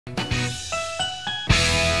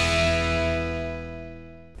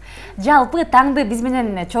жалпы таңды биз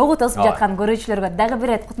менен чогуу тосуп жаткан көрүүчүлөргө дагы бир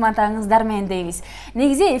рет кутмандагыңыздар менен дейбиз.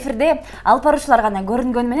 Негизи эфирде алып баруучулар гана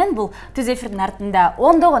көрүнгөнү менен бул түз эфирдин артында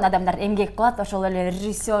ондогон адамдар эмгек кылат. Ошол эле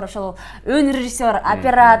режиссер, ошол өн режиссер,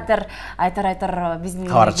 оператор, айтар биздин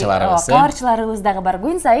кабарчыларыбыз дагы бар.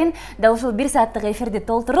 Күн сайын дал ушул 1 сааттык эфирди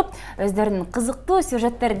толтуруп, өздөрүнүн кызыктуу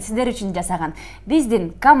сюжеттерин сиздер үчүн жасаган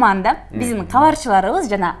биздин команда, биздин кабарчыларыбыз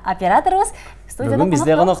жана операторубуз бүгүн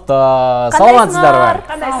бизде конокто. Саламатсыздарбы?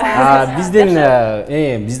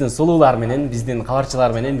 Биздин сулуулар менен, биздин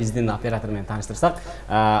кабарчылар менен, биздин оператор менен тааныштырсак,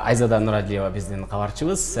 Айзада Нурадиева биздин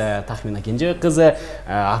кабарчыбыз, Тахмина Кенже кызы,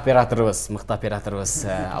 операторубуз, мыкты операторубуз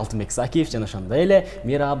Алтынбек Сакиев жана ошондой эле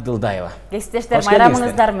Мира Абдылдаева. Кесиптештер,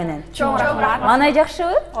 майрамыңыздар менен. Чоң рахмат. Маанай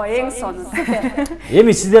жакшыбы? Эң сонун.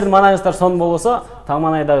 Эми сиздердин маанайыңыздар сонун болбосо, таң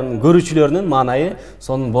маанайдагы көрүүчүлөрүнүн маанайы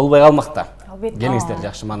сонун болбой калмакта. Келиңиздер,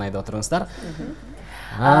 жакшы маанайда отуруңуздар.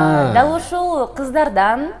 Дал ушул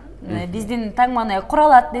кыздардан биздин таң маанай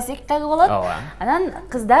куралат десек дагы болот. Анан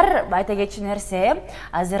кыздар айта кетчү нерсе,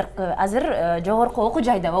 азыр жогорку окуу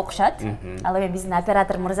жайда окушат. Ал эми биздин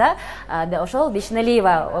оператор мырза ошол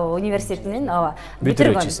Бишналиева университетинин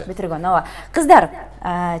бүтүргөн. Кыздар,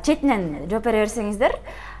 четинен жооп бере берсеңиздер,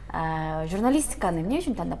 журналистиканы эмне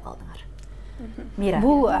үчүн тандап калдыңар? Мира.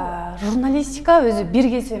 Бул журналистика өзү бир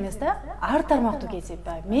кесип эмес да, ар тармактуу кесип.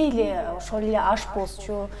 Мейли ошол эле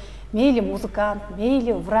ашпозчу, мейли музыкант,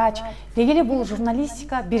 мейли врач. Деги эле бул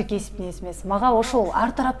журналистика бир кесиптин эси эмес. Мага ошол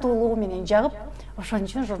ар тараптуулугу менен жагып, ошон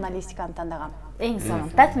үчүн журналистиканы тандагам. Эң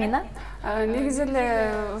сонун. Тахмина. Негизи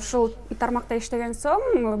эле ушул тармакта иштеген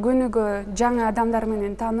соң, күнүгө жаңы адамдар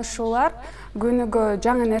менен таанышуулар, күнүгө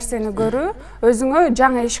жаңы нерсени көрүү, өзүңө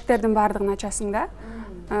жаңы эшиктердин баардыгын ачасың да.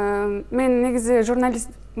 Мен негизи журналист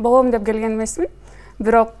болом деп келген эмесмин,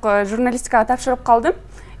 бирок журналистикага тапшырып калдым.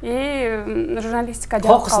 Журналистика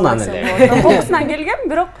жагып калдым. Кокусунан келгем,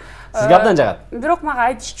 бирок сизге абдан жагат. Бирок мага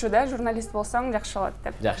айтышчу да, журналист болсоң жакшы болот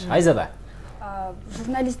деп. Жакшы. Айзада.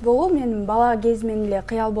 Журналист болуу менин бала кезимден эле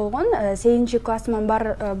кыял болгон. 8-классыман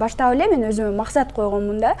баштап эле мен өзүмө максат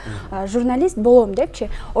койгонмун да, журналист болом депчи.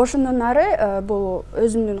 Ошондон ары бул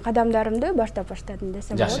өзүмдүн кадамдарымды баштадым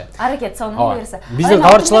десем болот. Жакшы. Аракет сонун берсе. Биздин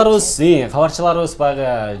кабарчыларыбыз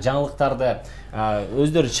баягы жаңылыктарды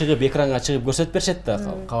өздөрү чыгып экранга чыгып көрсөтүп беришет да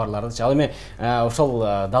кабарларды. Ал эми ошол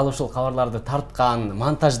дал ушул кабарларды тарткан,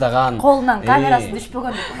 монтаждаган, колунан камерасы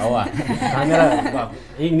түшпөгөн. Ооба. Камера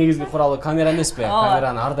эң негизги куралы камера эмеспи?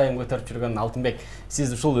 Камераны ар дайым көтөрүп жүргөн Алтынбек,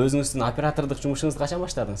 сиз ушул өзүңүздүн оператордук жумушуңузду качан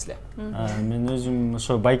баштадыңыз эле? Мен өзүм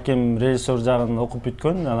ошо байкем режиссер жагын окуп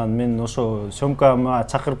бүткөн. Анан мен ошо сөмкама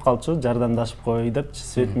чакырып калчу, жардамдашып кой деп,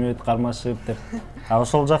 свет кармашып деп.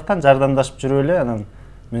 Ошол жактан жардамдашып жүрүп эле, анан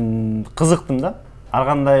мен кызыктым да. Ар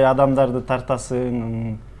кандай адамдарды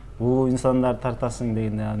тартасың, улуу инсандарды тартасың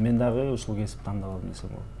дегенде, мен дагы ушул кесип тандап алдым десем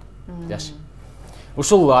болот. Жакшы.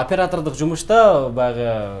 Ушул оператордук жумушта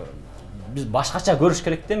баягы биз башкача көрүш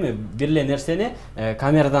керек деми? Бир эле нерсени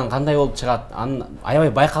камерадан кандай болуп чыгат, анын аябай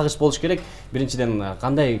байкагыч болуш керек. Биринчиден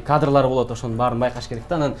кандай кадрлар болот, ошонун баарын байкаш керек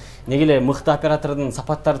да. Анан неге эле мыкты оператордун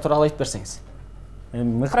сапаттары тууралуу айтып берсеңиз?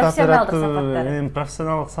 Мыкты оператор,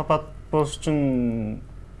 профессионалдык сапат болуш үчүн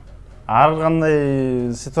ар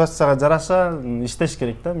кандай ситуацияга жараша иштеш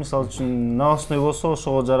керек да. Мисалы үчүн новостной болсо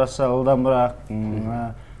ошого жараша ылдамыраак,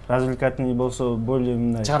 развлекательный болсо более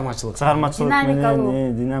мындай чыгармачылык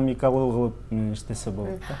менен динамикалуу кылып иштесе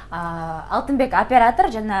болот да. Алтынбек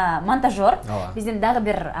оператор жана монтажер. Биздин дагы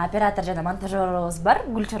бир оператор жана монтажерубуз бар,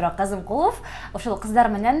 Гүлчора Казымкулов. Ошол кыздар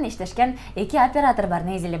менен иштешкен эки оператор бар.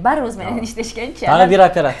 Негизи эле барыбыз менен иштешкенчи. Дагы бир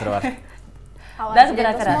оператор бар. Дагы бир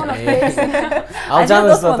оператор. Ал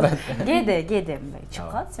жаныңызда отурат. Кеде чыгып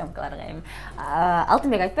калат съемкаларга эми.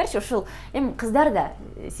 Алтынбек айтып берчи, ушул эми кыздарда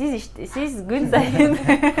сиз күн сайын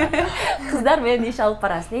кыздар менен иш алып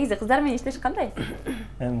барасыз. Негизи кыздар менен иштеш кандай?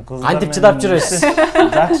 Эми кантип чыдап жүрөсүз?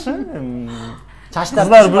 Жакшы.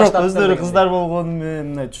 Кыздар бирок өздөрү кыздар болгону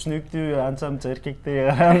менен мындай түшүнүктүү, анча-мынча эркектерге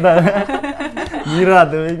караганда мира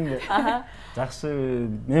дебейм да. Жакшы.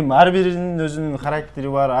 Эми ар биринин өзүнүн характери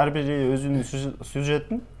бар, ар бири өзүнүн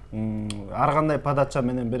сюжетин ар кандай подача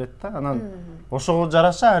менен берет да. Анан ошого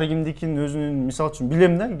жараша ар кимдикин өзүнүн, мисалы үчүн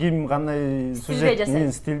билем да, ким кандай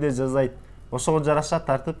сюжетин стилде жазайт. Ошого жараша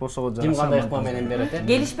тартып, ошого жараша. Ким кандай ыкма менен берет?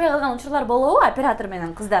 Келишпей калган учурлар болобу оператор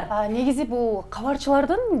менен кыздар? Негизи бул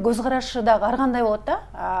кабарчылардын көз карашы дагы ар кандай болот да.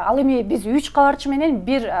 Ал эми биз 3 кабарчы менен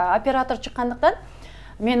бир оператор чыккандыктан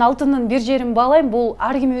мен алтындын бир жерин баалайм, бул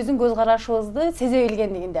ар ким өзүнүн көз карашыбызды сезе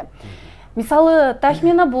билгендигинде. Мисалы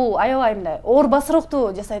Тахмина бул аябай мындай оор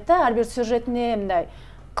басырлыктуу жасайт да, ар бир сюжетине мындай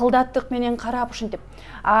кылдаттык менен карап ушинтип.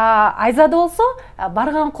 Айзада болсо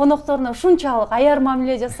барган конокторуна ушунчалык аяр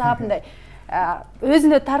мамиле жасап, мындай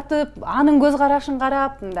өзүнө тартып, анын көз карашын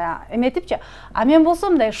карап, мындай эметипчи. А мен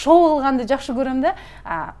болсом мындай шоу кылганды жакшы көрөм да.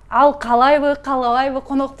 Ал калайбы, калабайбы,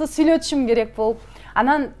 конокту сүйлөтүшүм керек болуп.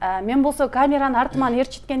 Анан мен болсо камераны артыман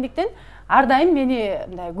ээрчиткендиктен, ар дайым мени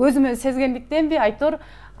мындай көзүмө сезгендиктенби, айтор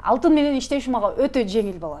алтын менен иштеш мага өтө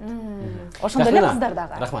жеңил болот. Ошондой эле кыздар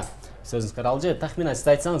дагы. Рахмат. Сөзүңүзгө алжы. Тахмина сиз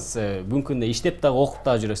айтсаңыз, бүгүнкү күндө иштеп дагы окуп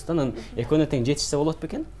дагы жүрөсүз да, анан экөөнө тең жетишсе болот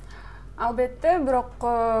бекен? Албетте, бирок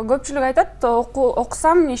көпчүлүк айтат,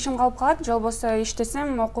 окусам ишим калып калат, же болбосо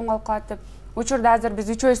иштесем окуум калып калат деп. Учурда азыр биз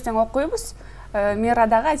үчөөбүз тең окуйбуз. Мира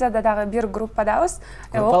дагы, Айзада дагы бир группадабыз.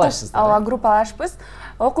 Ооба, группалашпыз.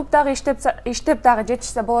 Окуп дагы иштеп дагы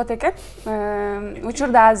жетишсе болот экен.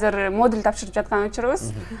 Учурда азыр модуль тапшырып жаткан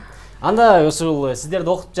учурубуз. Анда ушул сиздерди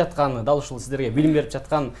окутуп жаткан, дал ушул сиздерге билим берип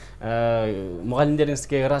жаткан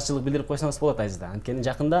мугалимдериңизге ыраазычылык билдирип койсоңуз болот Айзада. Анткени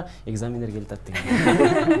жакында экзамендер келип атат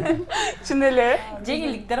деген. Чын эле.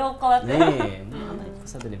 Жеңилдиктер болуп калат.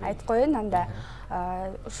 Айтып коеюн анда.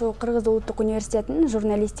 Ушу Кыргыз Улуттук университетинин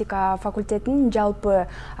журналистика факультетинин жалпы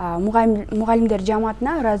мугалимдер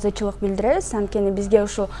жамаатына ыраазычылык билдиребиз. Анткени бизге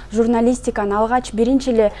ушу журналистиканы алгач биринчи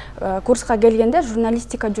эле курска келгенде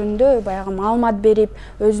журналистика жөнүндө баягы маалымат берип,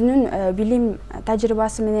 өзүнүн билим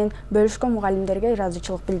тажрыйбасы менен бөлүшкөн мугалимдерге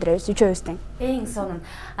ыраазычылык билдиребиз үчөөбүз тең. Эң сонун.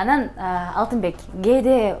 Анан Алтынбек,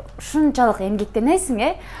 кээде ушунчалык эмгектенесиң,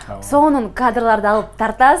 сонун кадрларды алып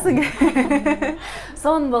тартасың.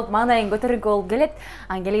 Сонун болуп маанайың көтөрүнкү болуп келет.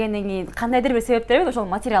 Ан келгенден кийин кандайдыр бир себептермен ошол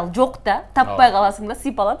материал жок да, таппай каласың да,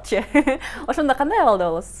 сыйпалатчы. Ошондо кандай абалда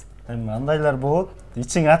болосуз? Андайлар болот.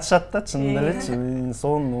 Ичиң ачышат да, чынында элечи.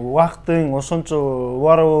 Сонун убактың ошончо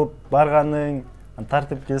убара болуп барганың,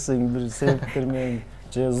 тартып келсең бир себептер менен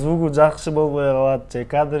же звугу жакшы болбой калат, же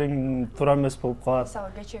кадрың туура эмес болуп калат. Мисалы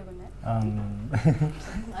кечээ күнү.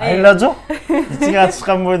 Айла жок. Ичиң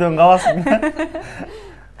ачышкан бойдон каласың да.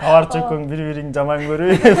 Алар чөкөң бири-бириң жаман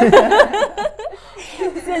көрүп.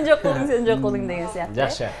 Сен жок кылдың деген сыяктуу.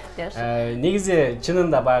 Жакшы. Негизи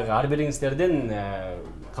чынында баягы ар бириңиздердин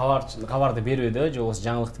кабарды берүүдө, же болбосо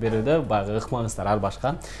жаңылыкты берүүдө баягы ыкмаңыздар ар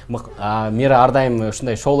башка. Мира ар дайым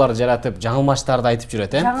ушундай шоуларды жаратып, жаңылмаштарды айтып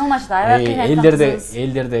жүрөт, Жаңылмашты аябай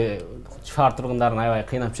элдерди шаар тургундарын аябай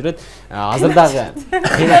кыйнап жүрөт. Азыр дагы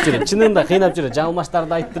кыйнап жүрөт. Чынында кыйнап жүрөт.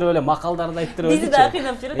 Жаңылмаштарды айттырып эле, макалдарды айттырып эле. Бизди дагы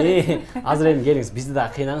кыйнап жүрөт. Азыр эми келиңиз, бизди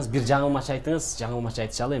дагы кыйнаңыз, бир жаңылмаш айтыңыз. Жаңылмаш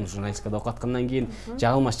айтышалы, эми журналистикада окуткандан кийин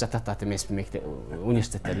жаңылмаш жатат эмеспи мектеп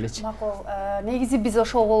университетте элечи. Макул, негизи биз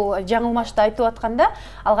ошол жаңылмашты айтып атканда,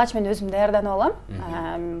 алгач мен өзүм даярданып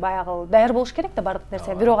алам. Баягы даяр болуш керек да бардык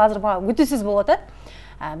нерсе. Бирок азыр мага күтүүсүз болуп атат.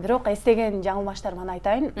 Бирок эстеген жаңылмаштарымды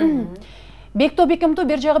айтайын. Бекто бекемто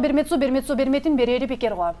бер жагы берметсо, берметсо берметин берери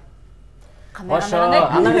бекер го. Кандай?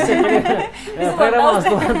 Анан сен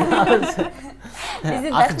программабыз.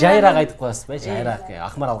 Жайраак айтып коесузбу, жайраак.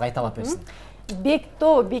 Акмарал кайталап берсин.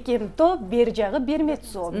 Бекто бекемто бер жагы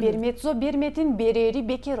берметсо, берметсо берметин берери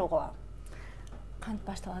бекер го. Кантип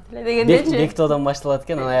башталат эле дегендечи. Бектодон башталат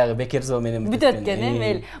экен, анан аягы бекерзо менен бүтөт экен,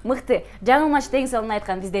 мейли. Мыкты. Жаңылмаш тең сонун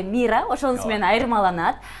айткан бизде Мира, ошонусу менен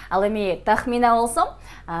айырмаланат. Ал эми Тахмина болсом,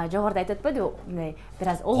 жогоруда айтып өтпөдү, мындай бир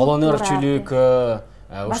аз колонөрчүлүк,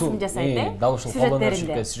 басым жасайт, дал ушул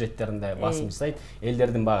колонөрчүлүк сюжеттеринде басым жасайт.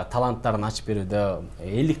 Элдердин баягы таланттарын ачып берүүдө,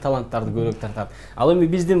 элдик таланттарды көбүрөөк тартат. Ал эми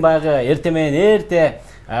биздин баягы эрте менен эрте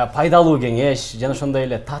пайдалуу кеңеш жана ошондой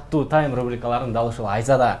эле таттуу тайм рубрикаларын дал ушул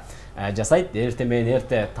Айзада жасайт. Эрте менен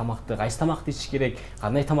эрте тамакты, кайсы тамакты ичиш керек,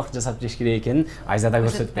 кандай тамак жасап жеш керек экенин Айзада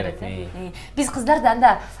көрсөтүп берет. Биз кыздар да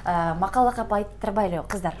анда макал кап айттырбайлы,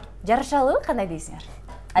 кыздар. Жарышалыбы, кандай дейсиңер?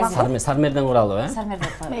 Сармерден куралыбы, Сармерден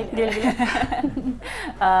куралыбы.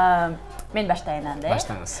 Мен баштайын анда.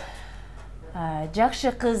 Баштаңыз.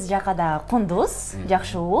 Жакшы кыз жакада кундуз,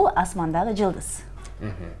 жакшы уул асмандагы жылдыз.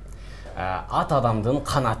 Ат адамдын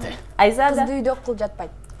канаты. Айзада. Кызды үйдө кыл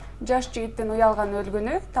жатпайт. Жаш жигиттин уялган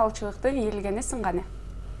өлгөнү, талчылыктын ийилгени сынганы.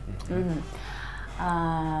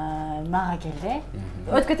 Мага келди.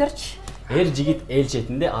 Өткөтөрчү. Эр жигит эл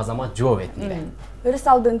четинде, азамат жоо бетинде. Өр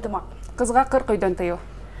салды ынтымак. Кызга 40 үйдөн тыюу.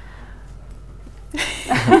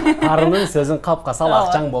 Карынын сөзүн капка сал,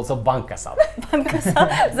 акчаң болсо банкка сал. Банкка сал.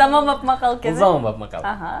 Заманбап макал экен. Заманбап макал.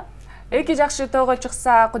 Эки жакшы тоого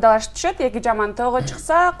чыкса, кудалашып түшөт, эки жаман тоого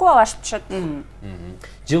чыкса, кубалашып түшөт.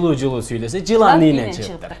 Жылуу сүйлөсө, жылан ийинен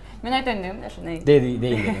чыгыптыр. Мен айтайын дегем да ошондой. Дейин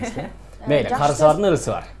дегенсиз. Мейли, карысы бардын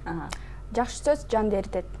ырысы бар. Жакшы сөз жанды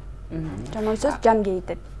эритет. Жаман сөз жан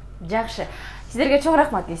кейитет. Жакшы. Сиздерге чоң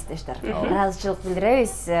рахмат кесиптештер. Ыраазычылык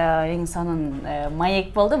билдиребиз. Эң сонун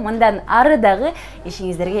маек болду. Мындан ары дагы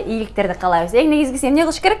ишиңиздерге ийгиликтерди каалайбыз. Эң негизгиси эмне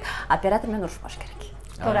кылыш керек? Оператор менен урушпаш керек.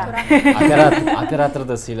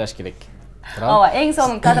 Операторду сыйлаш керек. Ооба, эң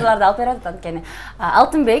сонун кадрларды алып берет анткени.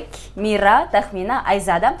 Алтынбек, Мира, Тахмина,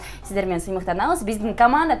 Айзада сиздер менен сыймыктанабыз. Биздин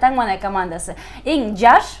команда Таңманай командасы эң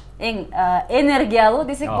жаш, эң энергиялуу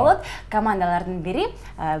десек болот командалардын бири.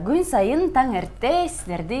 Күн сайын таң эрте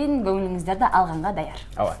сиздердин көңүлүңүздөрдү алганга даяр.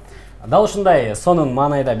 Ооба. Дал ушундай сонун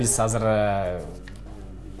маанайда биз азыр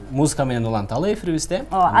музыка менен уланталы эфирибизде.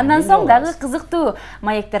 Андан соң дагы кызыктуу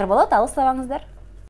маектер болот, алыстабаңыздар.